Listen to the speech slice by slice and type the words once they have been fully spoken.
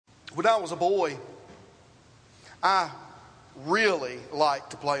When I was a boy, I really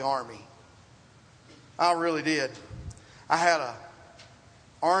liked to play Army. I really did. I had a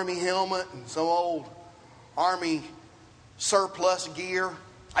Army helmet and some old Army surplus gear.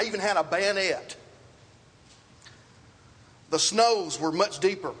 I even had a bayonet. The snows were much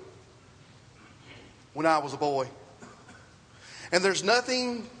deeper when I was a boy. And there's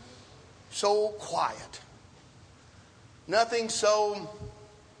nothing so quiet, nothing so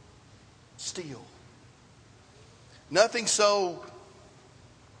still, nothing so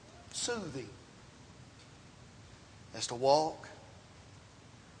soothing as to walk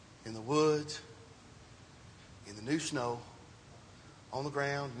in the woods, in the new snow, on the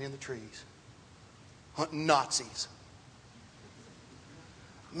ground and in the trees, hunting Nazis.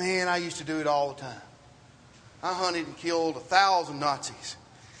 Man, I used to do it all the time. I hunted and killed 1,000 Nazis.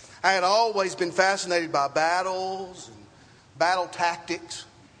 I had always been fascinated by battles and battle tactics,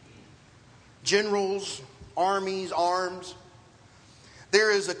 generals, armies, arms.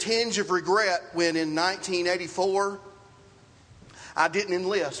 There is a tinge of regret when in 1984, I didn't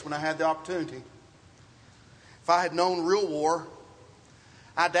enlist when I had the opportunity. If I had known real war,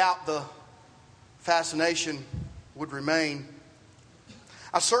 I doubt the fascination would remain.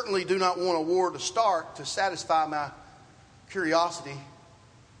 I certainly do not want a war to start to satisfy my curiosity.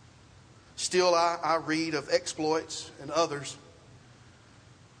 Still, I read of exploits and others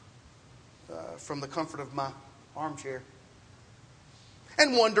from the comfort of my armchair.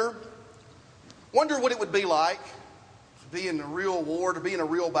 And wonder what it would be like to be in a real war, to be in a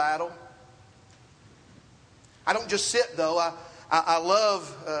real battle. I don't just sit, though. I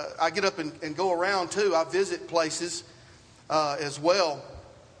love, I get up and go around, too. I visit places as well.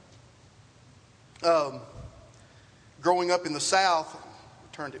 Growing up in the South,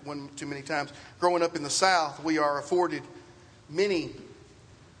 I turned it one too many times. Growing up in the South, we are afforded many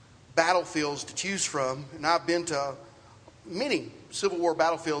battlefields to choose from. And I've been to many Civil War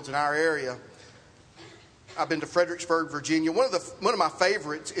battlefields in our area. I've been to Fredericksburg, Virginia. One of my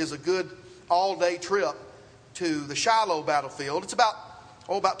favorites is a good all-day trip to the Shiloh battlefield. It's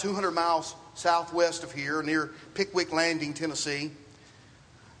about 200 miles southwest of here, near Pickwick Landing, Tennessee.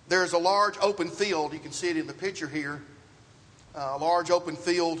 There's a large open field. You can see it in the picture here. A large open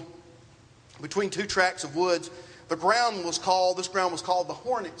field between two tracts of woods. This ground was called the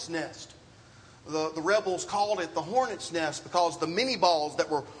Hornet's Nest. The rebels called it the Hornet's Nest because the mini balls that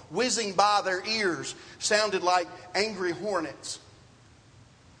were whizzing by their ears sounded like angry hornets.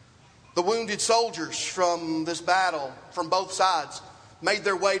 The wounded soldiers from this battle, from both sides, made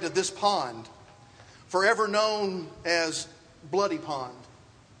their way to this pond, forever known as Bloody Pond.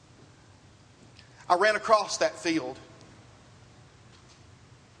 I ran across that field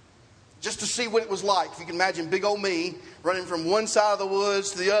just to see what it was like. If you can imagine big old me running from one side of the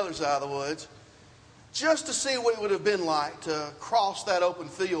woods to the other side of the woods, just to see what it would have been like to cross that open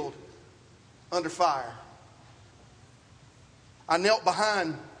field under fire. I knelt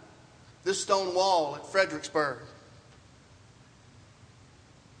behind this stone wall at Fredericksburg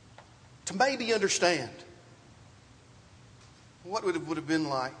to maybe understand what it would have been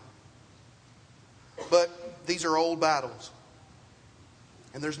like. But these are old battles,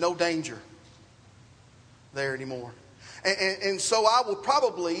 and there's no danger there anymore. And so I will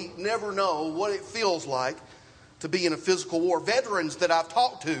probably never know what it feels like to be in a physical war. Veterans that I've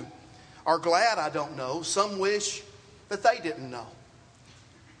talked to are glad I don't know. Some wish that they didn't know.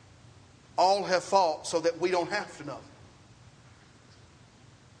 All have fought so that we don't have to know.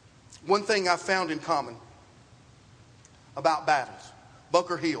 One thing I've found in common about battles: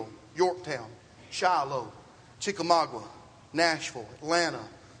 Bunker Hill, Yorktown, Shiloh, Chickamauga, Nashville, Atlanta,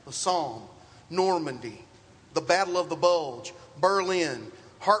 the Somme, Normandy, the Battle of the Bulge, Berlin,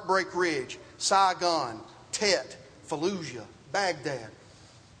 Heartbreak Ridge, Saigon, Tet, Fallujah, Baghdad.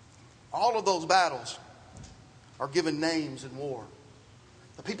 All of those battles are given names in war.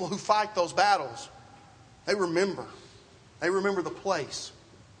 The people who fight those battles, they remember. They remember the place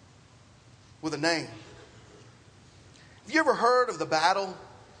with a name. Have you ever heard of the Battle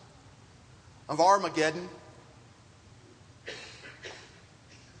of Armageddon?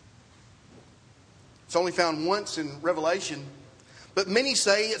 It's only found once in Revelation, but many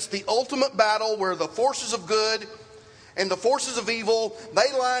say it's the ultimate battle where the forces of good and the forces of evil,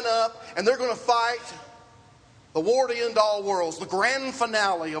 they line up and they're going to fight the war to end all worlds, the grand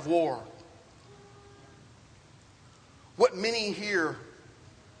finale of war. What many hear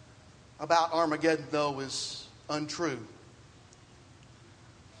about Armageddon, though, is untrue.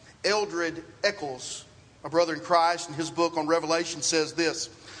 Eldred Eccles, a brother in Christ, in his book on Revelation, says this: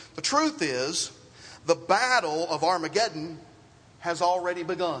 the truth is, the battle of Armageddon has already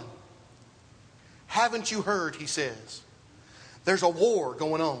begun. Haven't you heard, he says. There's a war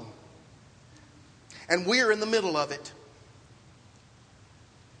going on. And we're in the middle of it.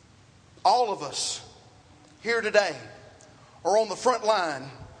 All of us here today are on the front line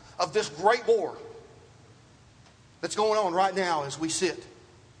of this great war that's going on right now as we sit.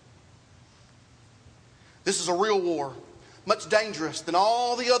 This is a real war, much dangerous than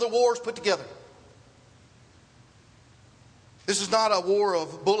all the other wars put together. This is not a war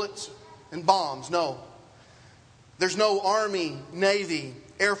of bullets and bombs, no. There's no Army, Navy,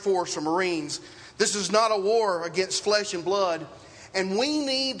 Air Force, or Marines. This is not a war against flesh and blood. And we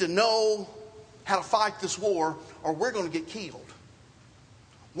need to know how to fight this war or we're going to get killed.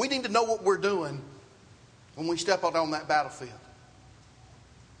 We need to know what we're doing when we step out on that battlefield.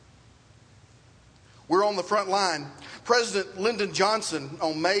 We're on the front line. President Lyndon Johnson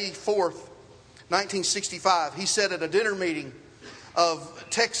on May 4th, 1965, he said at a dinner meeting of the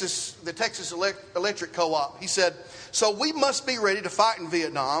Texas Electric Co-op, he said, "So we must be ready to fight in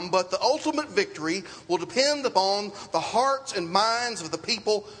Vietnam, but the ultimate victory will depend upon the hearts and minds of the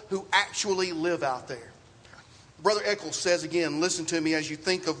people who actually live out there." Brother Eccles says again, listen to me as you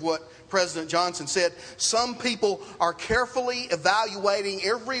think of what President Johnson said. "Some people are carefully evaluating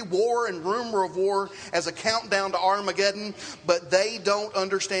every war and rumor of war as a countdown to Armageddon, but they don't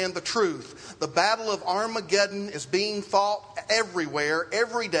understand the truth. The battle of Armageddon is being fought everywhere,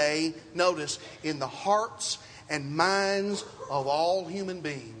 every day, notice, in the hearts and minds of all human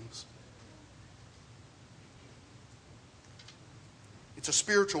beings." It's a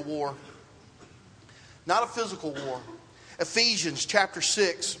spiritual war, not a physical war. Ephesians chapter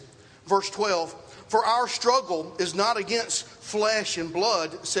 6, verse 12. "For our struggle is not against flesh and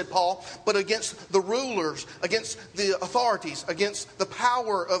blood," said Paul, "but against the rulers, against the authorities, against the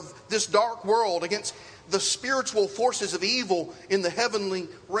power of this dark world, against the spiritual forces of evil in the heavenly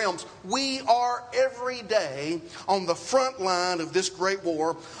realms." We are every day on the front line of this great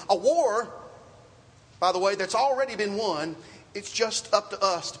war. A war, by the way, that's already been won. It's just up to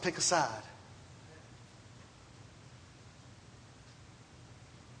us to pick a side.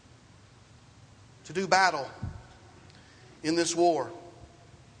 To do battle in this war,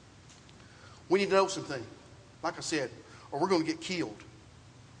 we need to know something, like I said, or we're going to get killed.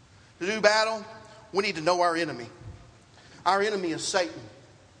 To do battle, we need to know our enemy. Our enemy is Satan.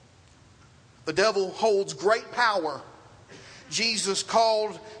 The devil holds great power. Jesus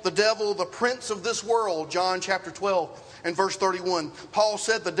called the devil the prince of this world, John chapter 12 and verse 31. Paul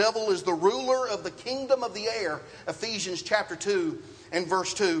said the devil is the ruler of the kingdom of the air, Ephesians chapter 2 and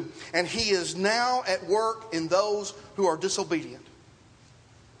verse 2. And he is now at work in those who are disobedient.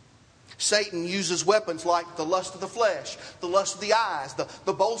 Satan uses weapons like the lust of the flesh, the lust of the eyes,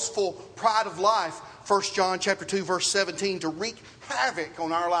 the boastful pride of life, 1 John chapter 2 verse 17, to wreak havoc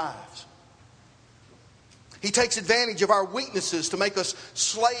on our lives. He takes advantage of our weaknesses to make us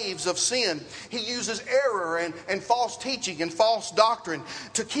slaves of sin. He uses error and false teaching and false doctrine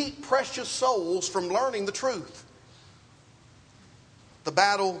to keep precious souls from learning the truth. The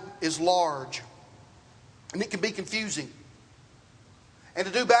battle is large, and it can be confusing. And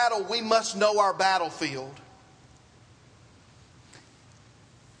to do battle, we must know our battlefield.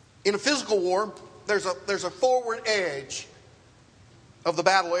 In a physical war, there's a forward edge of the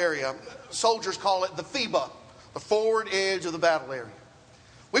battle area. Soldiers call it the FEBA, the forward edge of the battle area.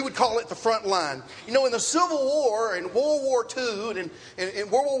 We would call it the front line. You know, in the Civil War, in World War II, and in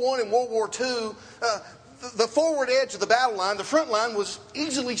World War I and World War II, the forward edge of the battle line, the front line, was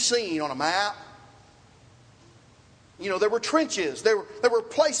easily seen on a map. You know, there were trenches. There were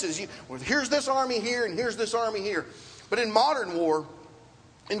places. Here's this army here and here's this army here. But in modern war,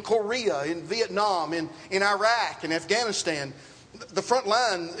 in Korea, in Vietnam, in Iraq, in Afghanistan, the front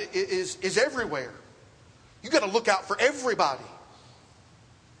line is everywhere. You've got to look out for everybody.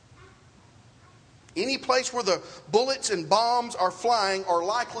 Any place where the bullets and bombs are flying or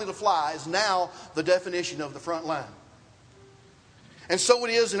likely to fly is now the definition of the front line. And so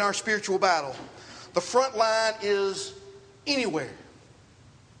it is in our spiritual battle. The front line is anywhere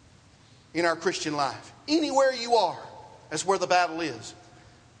in our Christian life. Anywhere you are, that's where the battle is.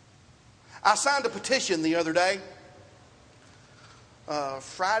 I signed a petition the other day.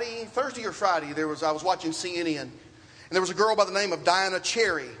 Thursday or Friday, I was watching CNN, and there was a girl by the name of Diana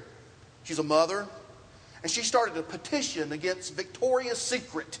Cherry. She's a mother, and she started a petition against Victoria's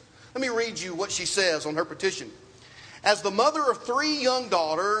Secret. Let me read you what she says on her petition. "As the mother of 3 young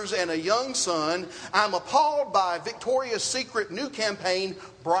daughters and a young son, I'm appalled by Victoria's Secret new campaign,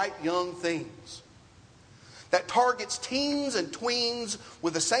 Bright Young Things, that targets teens and tweens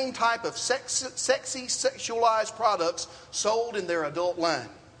with the same type of sexy, sexualized products sold in their adult line.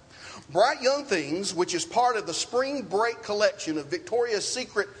 Bright Young Things, which is part of the spring break collection of Victoria's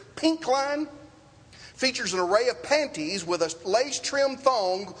Secret Pink line, features an array of panties with a lace trim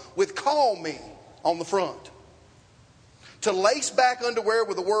thong with "Call Me" on the front, to lace back underwear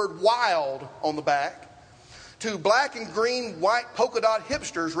with the word "Wild" on the back, to black and green white polka dot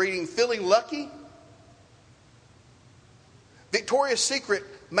hipsters reading "Feeling Lucky." Victoria's Secret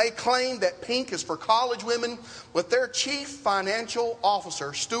may claim that pink is for college women, but their chief financial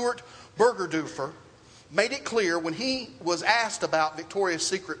officer, Stuart Bergerdorfer, made it clear when he was asked about Victoria's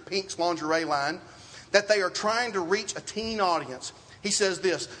Secret Pink's lingerie line that they are trying to reach a teen audience. He says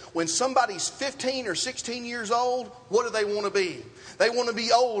this: when somebody's 15 or 16 years old, what do they want to be? They want to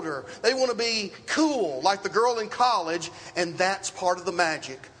be older. They want to be cool, like the girl in college, and that's part of the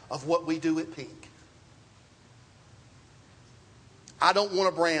magic of what we do at Pink. I don't want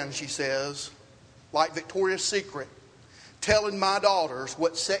a brand, she says, like Victoria's Secret, telling my daughters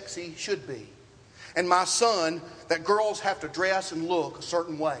what sexy should be, and my son that girls have to dress and look a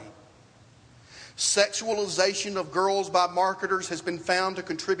certain way. Sexualization of girls by marketers has been found to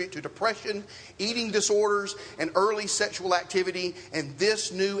contribute to depression, eating disorders, and early sexual activity, and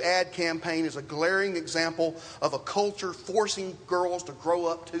this new ad campaign is a glaring example of a culture forcing girls to grow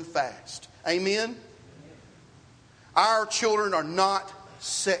up too fast. Amen? Our children are not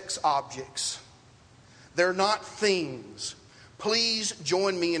sex objects. They're not things. Please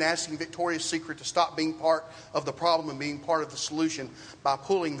join me in asking Victoria's Secret to stop being part of the problem and being part of the solution by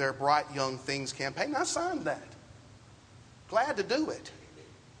pulling their Bright Young Things campaign. I signed that. Glad to do it.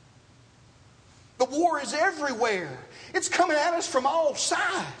 The war is everywhere. It's coming at us from all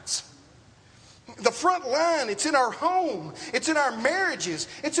sides. The front line, it's in our home. It's in our marriages.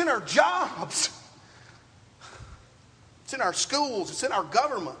 It's in our jobs. It's in our schools. It's in our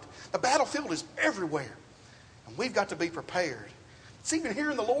government. The battlefield is everywhere. And we've got to be prepared. It's even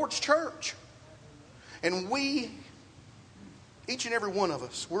here in the Lord's church. And we, each and every one of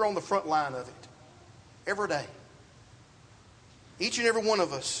us, we're on the front line of it every day. Each and every one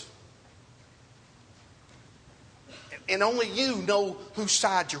of us. And only you know whose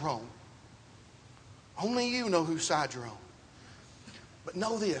side you're on. Only you know whose side you're on. But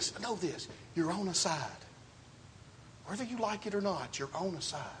know this, you're on a side. Whether you like it or not, you're on a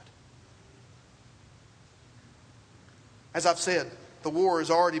side. As I've said, the war has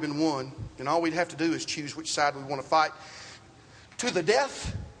already been won, and all we'd have to do is choose which side we want to fight to the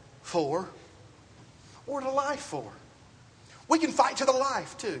death for or to life for. We can fight to the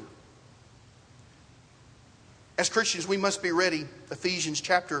life too. As Christians, we must be ready, Ephesians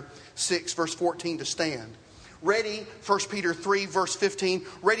chapter 6, verse 14, to stand. Ready, 1 Peter 3, verse 15,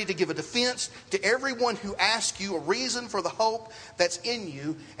 ready to give a defense to everyone who asks you a reason for the hope that's in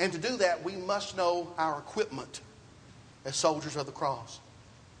you. And to do that, we must know our equipment as soldiers of the cross.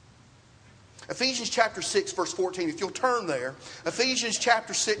 Ephesians chapter 6, verse 14, if you'll turn there, Ephesians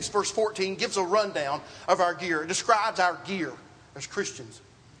chapter 6, verse 14 gives a rundown of our gear. It describes our gear as Christians.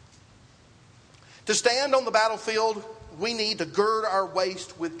 To stand on the battlefield, we need to gird our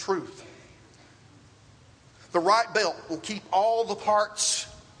waist with truth. The right belt will keep all the parts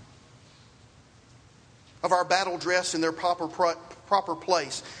of our battle dress in their proper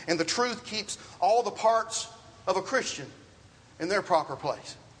place. And the truth keeps all the parts of a Christian in their proper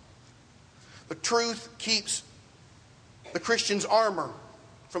place. The truth keeps the Christian's armor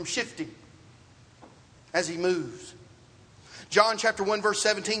from shifting as he moves. John chapter 1 verse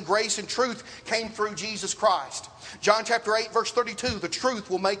 17, grace and truth came through Jesus Christ. John chapter 8 verse 32, the truth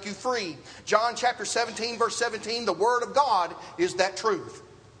will make you free. John chapter 17 verse 17, the Word of God is that truth.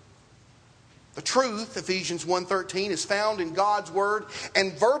 The truth, Ephesians 1:13, is found in God's Word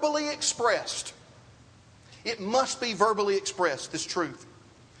and verbally expressed. It must be verbally expressed, this truth.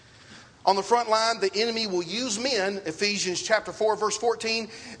 On the front line, the enemy will use men, Ephesians chapter 4 verse 14,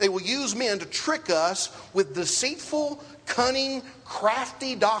 they will use men to trick us with deceitful, cunning,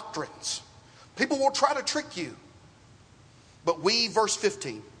 crafty doctrines. People will try to trick you. But we, verse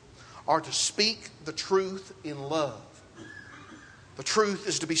 15, are to speak the truth in love. The truth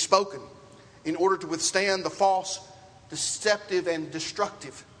is to be spoken in order to withstand the false, deceptive, and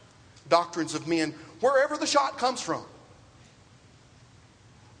destructive doctrines of men, wherever the shot comes from.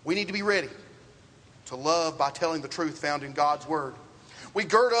 We need to be ready to love by telling the truth found in God's Word. We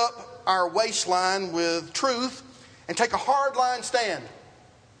gird up our waistline with truth and take a hard-line stand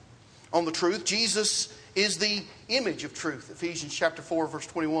on the truth. Jesus is the image of truth. Ephesians chapter 4, verse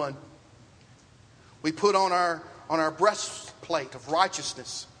 21. We put on our breastplate of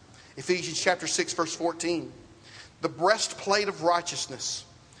righteousness. Ephesians chapter 6, verse 14. The breastplate of righteousness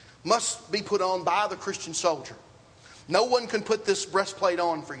must be put on by the Christian soldier. No one can put this breastplate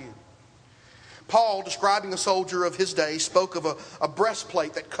on for you. Paul, describing a soldier of his day, spoke of a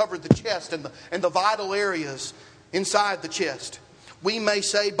breastplate that covered the chest and the vital areas inside the chest. We may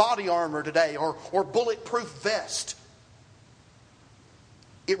say body armor today or bulletproof vest.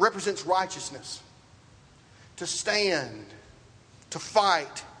 It represents righteousness. To stand, to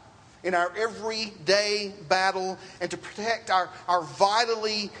fight in our everyday battle, and to protect our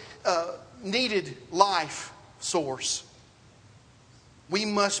vitally needed life source. We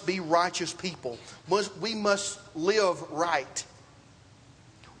must be righteous people. We must live right.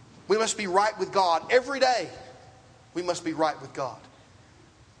 We must be right with God. Every day, we must be right with God.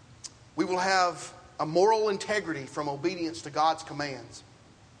 We will have a moral integrity from obedience to God's commands.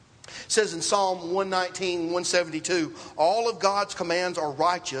 It says in Psalm 119, 172, all of God's commands are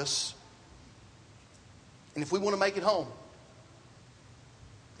righteous. And if we want to make it home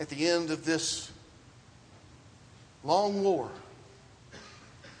at the end of this long war,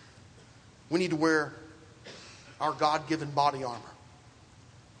 we need to wear our God-given body armor.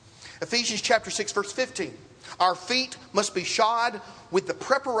 Ephesians chapter 6, verse 15. Our feet must be shod with the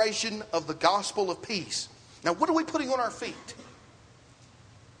preparation of the gospel of peace. Now, what are we putting on our feet?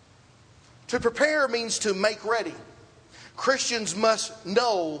 To prepare means to make ready. Christians must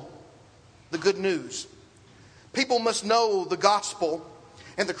know the good news. People must know the gospel,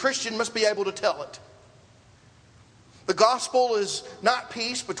 and the Christian must be able to tell it. The gospel is not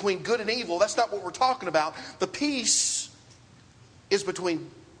peace between good and evil. That's not what we're talking about. The peace is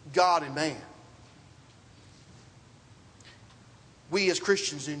between God and man. We as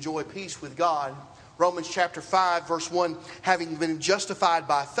Christians enjoy peace with God. Romans chapter 5, verse 1, having been justified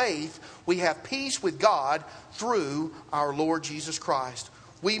by faith, we have peace with God through our Lord Jesus Christ.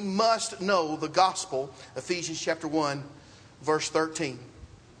 We must know the gospel, Ephesians chapter 1, verse 13.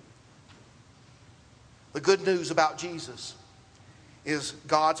 The good news about Jesus is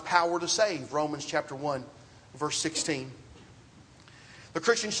God's power to save, Romans chapter 1, verse 16. The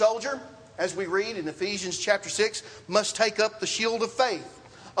Christian soldier, as we read in Ephesians chapter 6, must take up the shield of faith.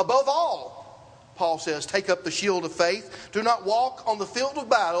 Above all, Paul says, take up the shield of faith. Do not walk on the field of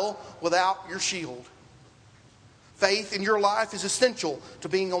battle without your shield. Faith in your life is essential to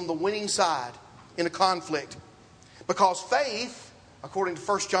being on the winning side in a conflict. Because faith, according to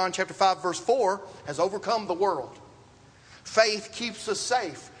 1 John chapter 5, verse 4, has overcome the world. Faith keeps us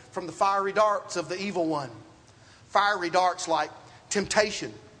safe from the fiery darts of the evil one. Fiery darts like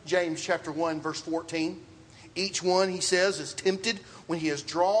temptation, James chapter 1, verse 14. Each one, he says, is tempted when he is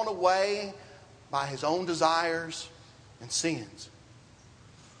drawn away by his own desires and sins.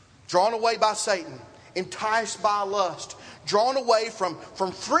 Drawn away by Satan, enticed by lust, drawn away from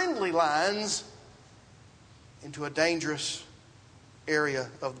friendly lines into a dangerous area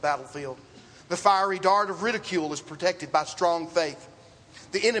of the battlefield. The fiery dart of ridicule is protected by strong faith.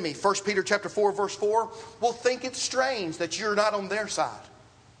 The enemy, 1 Peter chapter 4, verse 4, will think it's strange that you're not on their side.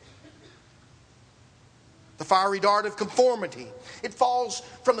 The fiery dart of conformity. It falls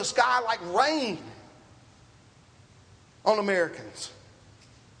from the sky like rain on Americans.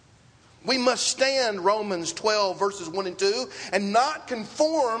 We must stand, Romans 12, verses 1 and 2, and not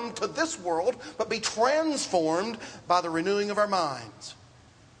conform to this world, but be transformed by the renewing of our minds.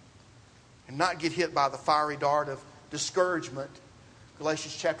 And not get hit by the fiery dart of discouragement.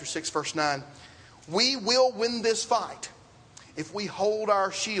 Galatians chapter 6, verse 9. We will win this fight if we hold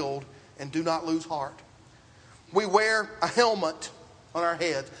our shield and do not lose heart. We wear a helmet on our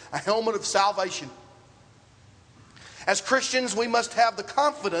head, a helmet of salvation. As Christians, we must have the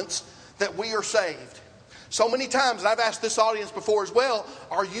confidence that we are saved. So many times, and I've asked this audience before as well,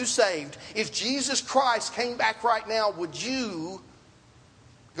 are you saved? If Jesus Christ came back right now, would you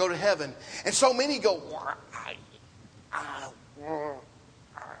go to heaven? And so many go, I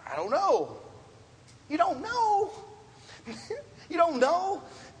don't know. You don't know. You don't know.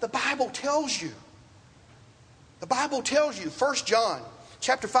 The Bible tells you. The Bible tells you, 1 John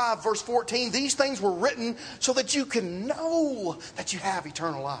chapter 5, verse 14, these things were written so that you can know that you have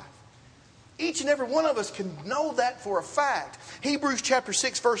eternal life. Each and every one of us can know that for a fact. Hebrews chapter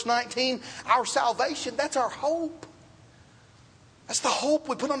 6, verse 19, our salvation, that's our hope. That's the hope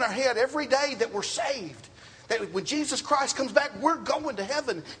we put on our head every day that we're saved. That when Jesus Christ comes back, we're going to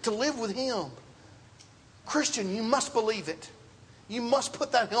heaven to live with Him. Christian, you must believe it. You must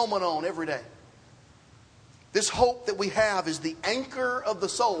put that helmet on every day. This hope that we have is the anchor of the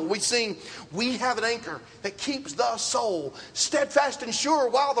soul. We sing, we have an anchor that keeps the soul steadfast and sure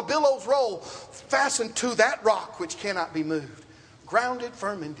while the billows roll, fastened to that rock which cannot be moved, grounded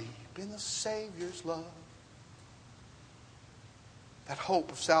firm and deep in the Savior's love. That hope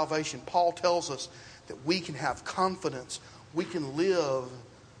of salvation, Paul tells us that we can have confidence. We can live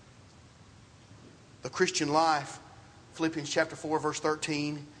the Christian life, Philippians chapter 4, verse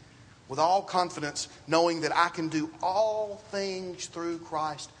 13, with all confidence, knowing that I can do all things through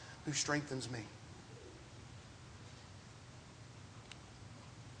Christ who strengthens me.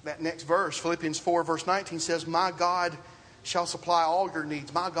 That next verse, Philippians 4, verse 19 says, my God shall supply all your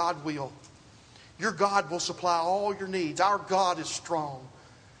needs. My God will. Your God will supply all your needs. Our God is strong.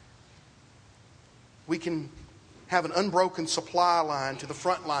 We can have an unbroken supply line to the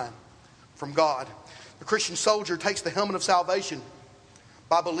front line from God. The Christian soldier takes the helmet of salvation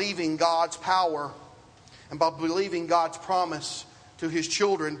by believing God's power and by believing God's promise to his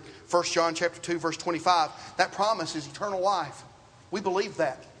children. 1 John chapter 2, verse 25. That promise is eternal life. We believe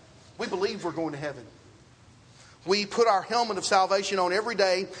that. We believe we're going to heaven. We put our helmet of salvation on every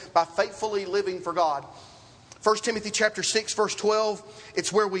day by faithfully living for God. 1 Timothy chapter 6, verse 12,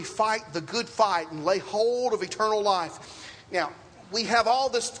 it's where we fight the good fight and lay hold of eternal life. Now, we have all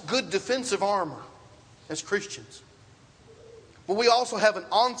this good defensive armor as Christians. But we also have an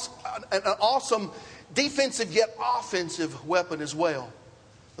awesome defensive yet offensive weapon as well.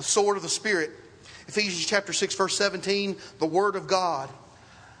 The sword of the Spirit. Ephesians chapter 6, verse 17, the Word of God.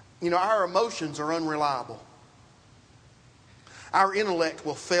 You know, our emotions are unreliable. Our intellect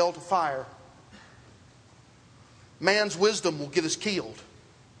will fail to fire. Man's wisdom will get us killed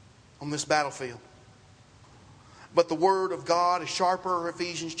on this battlefield. But the Word of God is sharper,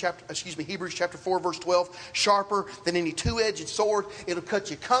 Hebrews chapter 4, verse 12, sharper than any two-edged sword. It'll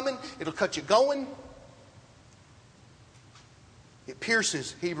cut you coming, it'll cut you going. It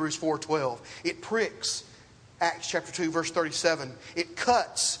pierces, Hebrews 4:12. It pricks, Acts chapter 2, verse 37. It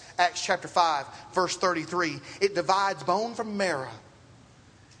cuts, Acts chapter 5, verse 33. It divides bone from marrow.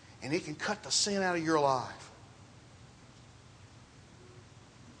 And it can cut the sin out of your life.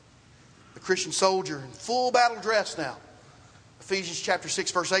 The Christian soldier in full battle dress now. Ephesians chapter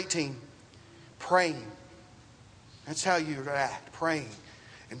 6, verse 18. Praying. That's how you act. Praying.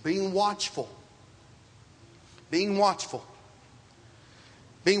 And being watchful. Being watchful.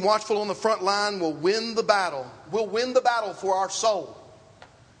 Being watchful on the front line will win the battle. We'll win the battle for our soul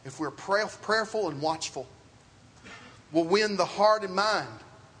if we're prayerful and watchful. We'll win the heart and mind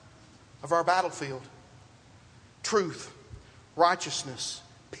of our battlefield. Truth, righteousness,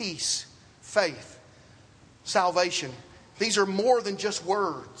 peace, faith, salvation. These are more than just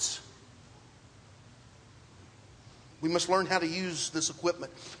words. We must learn how to use this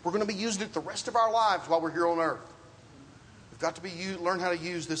equipment. We're going to be using it the rest of our lives while we're here on earth. Got to learn how to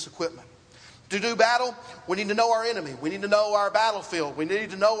use this equipment. To do battle, we need to know our enemy. We need to know our battlefield. We need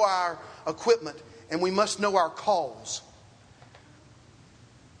to know our equipment. And we must know our calls.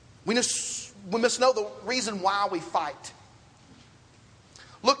 We must know the reason why we fight.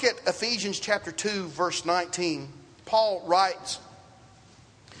 Look at Ephesians chapter 2, verse 19. Paul writes,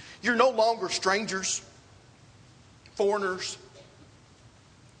 you're no longer strangers, foreigners.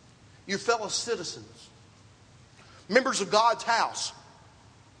 You're fellow citizens. Members of God's house.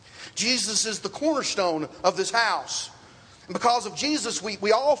 Jesus is the cornerstone of this house. And because of Jesus,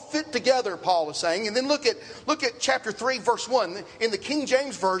 we all fit together, Paul is saying. And then look at chapter 3, verse 1. In the King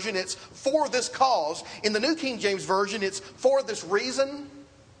James Version, it's for this cause. In the New King James Version, it's for this reason.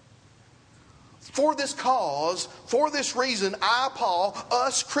 For this cause, for this reason, I, Paul,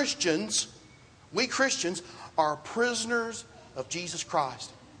 us Christians, we Christians, are prisoners of Jesus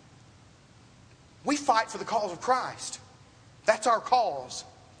Christ. We fight for the cause of Christ. That's our cause.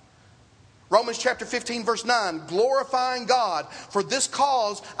 Romans chapter 15, verse 9. Glorifying God. For this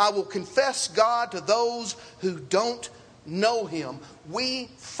cause I will confess God to those who don't know Him. We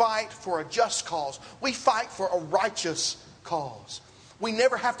fight for a just cause. We fight for a righteous cause. We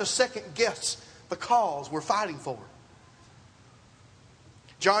never have to second guess the cause we're fighting for.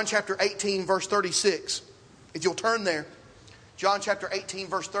 John chapter 18, verse 36. If you'll turn there. John chapter 18,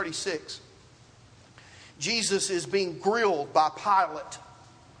 verse 36. Jesus is being grilled by Pilate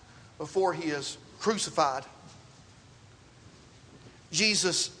before he is crucified.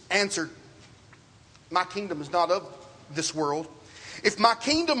 Jesus answered, my kingdom is not of this world. If my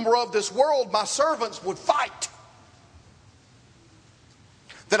kingdom were of this world, my servants would fight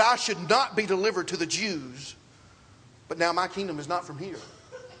that I should not be delivered to the Jews. But now my kingdom is not from here.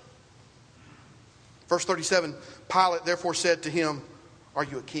 Verse 37, Pilate therefore said to him, are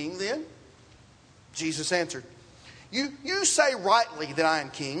you a king then? Jesus answered, you say rightly that I am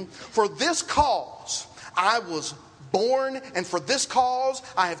king. For this cause I was born, and for this cause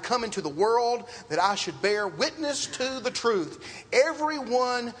I have come into the world, that I should bear witness to the truth.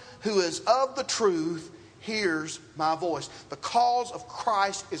 Everyone who is of the truth hears my voice. The cause of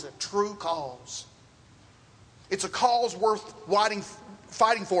Christ is a true cause. It's a cause worth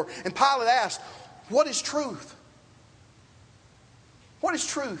fighting for. And Pilate asked, What is truth? What is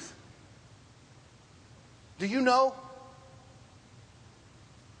truth? Do you know?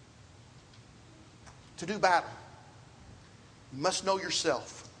 To do battle, you must know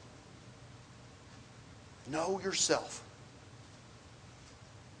yourself. Know yourself.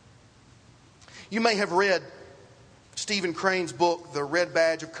 You may have read Stephen Crane's book, The Red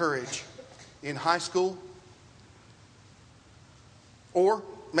Badge of Courage, in high school. Or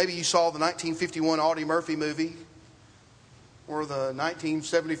maybe you saw the 1951 Audie Murphy movie, or the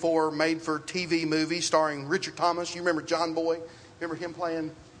 1974 made-for-TV movie starring Richard Thomas. You remember John Boy? Remember him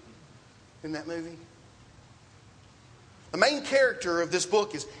playing in that movie? The main character of this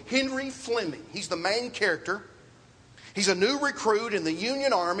book is Henry Fleming. He's the main character. He's a new recruit in the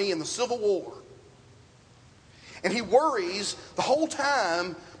Union Army in the Civil War. And he worries the whole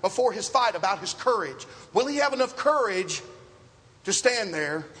time before his fight about his courage. Will he have enough courage to stand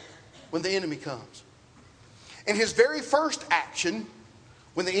there when the enemy comes? And his very first action,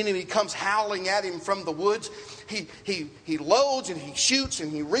 when the enemy comes howling at him from the woods, he loads and he shoots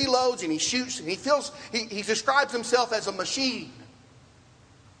and he reloads and he shoots and he describes himself as a machine.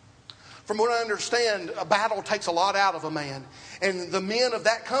 From what I understand, a battle takes a lot out of a man. And the men of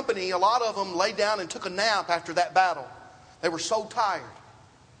that company, a lot of them laid down and took a nap after that battle. They were so tired.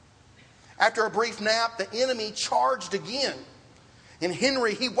 After a brief nap, the enemy charged again. And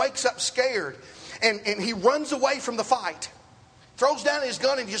Henry, he wakes up scared. And he runs away from the fight. Throws down his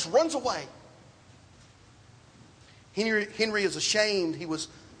gun and just runs away. Henry is ashamed he was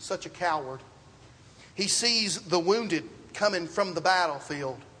such a coward. He sees the wounded coming from the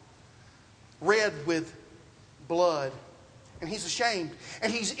battlefield, red with blood. And he's ashamed.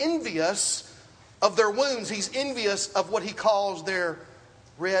 And he's envious of their wounds. He's envious of what he calls their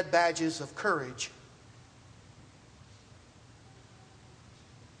red badges of courage.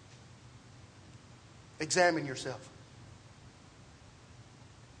 Examine yourself.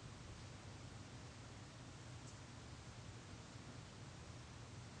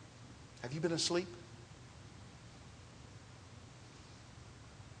 Have you been asleep?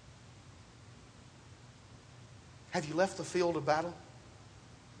 Have you left the field of battle?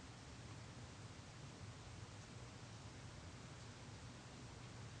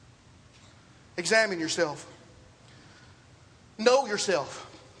 Examine yourself. Know yourself.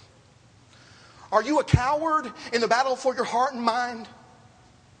 Are you a coward in the battle for your heart and mind?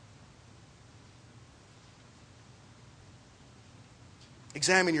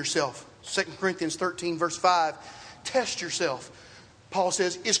 Examine yourself. 2 Corinthians 13 verse 5. Test yourself. Paul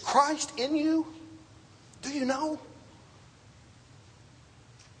says, is Christ in you? Do you know?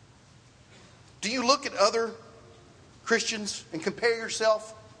 Do you look at other Christians and compare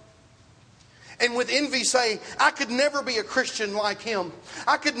yourself? And with envy say, I could never be a Christian like him.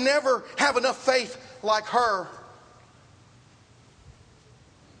 I could never have enough faith like her.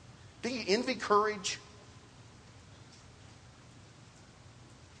 Do you envy courage?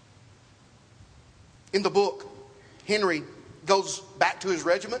 In the book, Henry goes back to his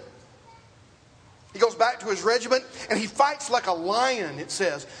regiment. He goes back to his regiment and he fights like a lion, it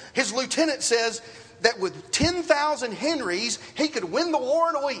says. His lieutenant says that with 10,000 Henrys, he could win the war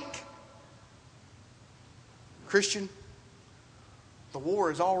in a week. Christian, the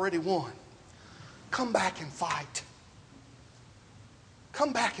war is already won. Come back and fight.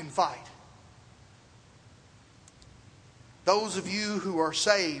 Come back and fight. Those of you who are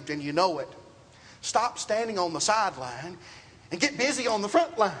saved and you know it, stop standing on the sideline and get busy on the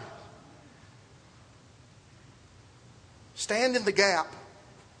front line. Stand in the gap.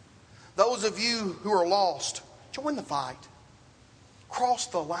 Those of you who are lost, join the fight. Cross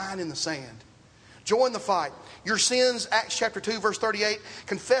the line in the sand. Join the fight. Your sins, Acts chapter 2, verse 38.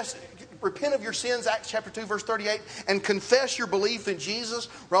 Repent of your sins, Acts chapter 2, verse 38. And confess your belief in Jesus,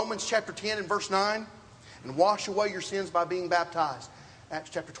 Romans chapter 10 and verse 9. And wash away your sins by being baptized, Acts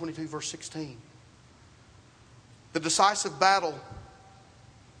chapter 22, verse 16. The decisive battle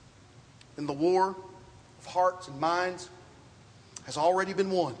in the war of hearts and minds has already been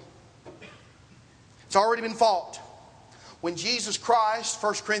won. It's already been fought. When Jesus Christ,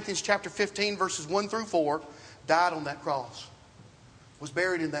 1 Corinthians chapter 15, verses 1 through 4, died on that cross, was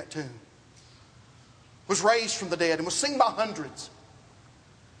buried in that tomb, was raised from the dead, and was seen by hundreds.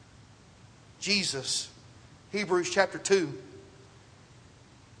 Jesus, Hebrews chapter 2,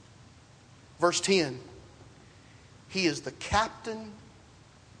 verse 10, He is the captain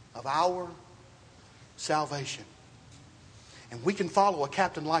of our salvation. And we can follow a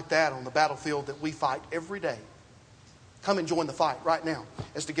captain like that on the battlefield that we fight every day. Come and join the fight right now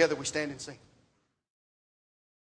as together we stand and sing.